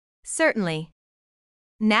Certainly.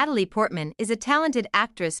 Natalie Portman is a talented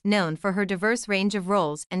actress known for her diverse range of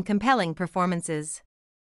roles and compelling performances.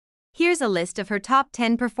 Here's a list of her top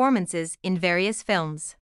 10 performances in various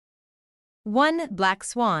films. 1. Black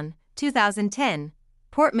Swan, 2010.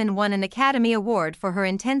 Portman won an Academy Award for her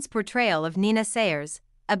intense portrayal of Nina Sayers,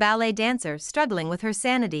 a ballet dancer struggling with her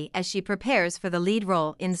sanity as she prepares for the lead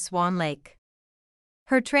role in Swan Lake.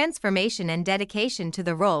 Her transformation and dedication to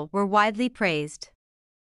the role were widely praised.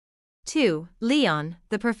 2. Leon,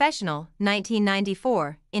 the Professional,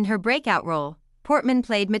 1994. In her breakout role, Portman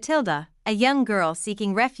played Mathilda, a young girl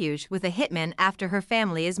seeking refuge with a hitman after her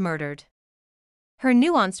family is murdered. Her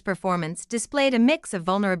nuanced performance displayed a mix of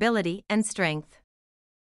vulnerability and strength.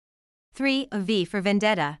 3. V for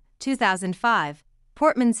Vendetta, 2005.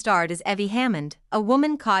 Portman starred as Evie Hammond, a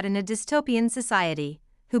woman caught in a dystopian society,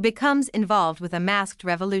 who becomes involved with a masked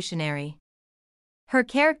revolutionary. Her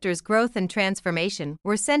character's growth and transformation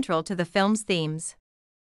were central to the film's themes.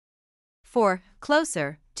 4.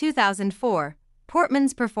 Closer, 2004.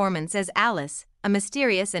 Portman's performance as Alice, a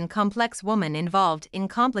mysterious and complex woman involved in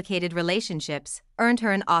complicated relationships, earned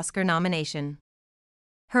her an Oscar nomination.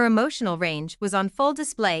 Her emotional range was on full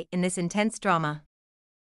display in this intense drama.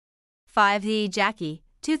 5. The Jackie,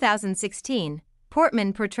 2016.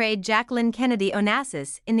 Portman portrayed Jacqueline Kennedy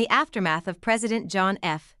Onassis in the aftermath of President John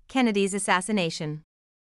F. Kennedy's assassination.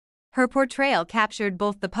 Her portrayal captured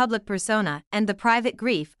both the public persona and the private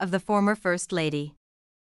grief of the former First Lady.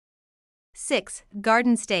 6.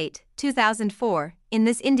 Garden State, 2004. In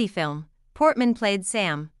this indie film, Portman played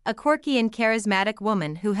Sam, a quirky and charismatic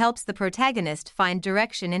woman who helps the protagonist find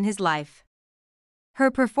direction in his life.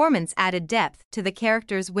 Her performance added depth to the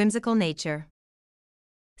character's whimsical nature.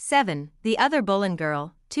 7. The Other Boleyn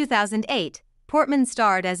Girl, 2008. Portman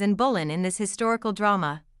starred as Anne Boleyn in this historical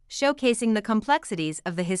drama, showcasing the complexities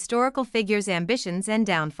of the historical figure's ambitions and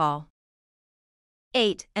downfall.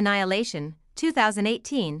 8. Annihilation,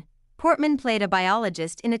 2018. Portman played a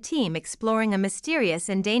biologist in a team exploring a mysterious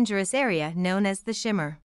and dangerous area known as the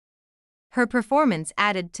Shimmer. Her performance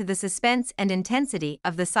added to the suspense and intensity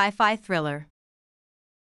of the sci-fi thriller.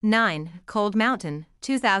 9. Cold Mountain,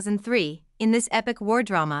 2003. In this epic war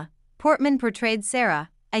drama, Portman portrayed Sarah,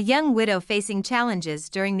 a young widow facing challenges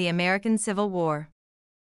during the American Civil War.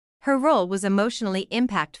 Her role was emotionally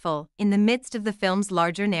impactful in the midst of the film's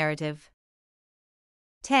larger narrative.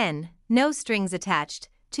 10. No Strings Attached,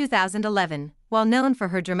 2011. While known for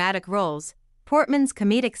her dramatic roles, Portman's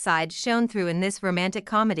comedic side shone through in this romantic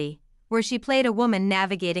comedy, where she played a woman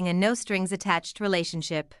navigating a no-strings-attached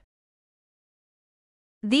relationship.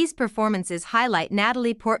 These performances highlight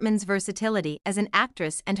Natalie Portman's versatility as an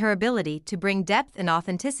actress and her ability to bring depth and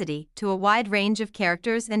authenticity to a wide range of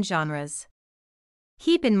characters and genres.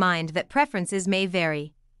 Keep in mind that preferences may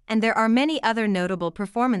vary, and there are many other notable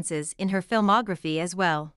performances in her filmography as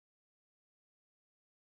well.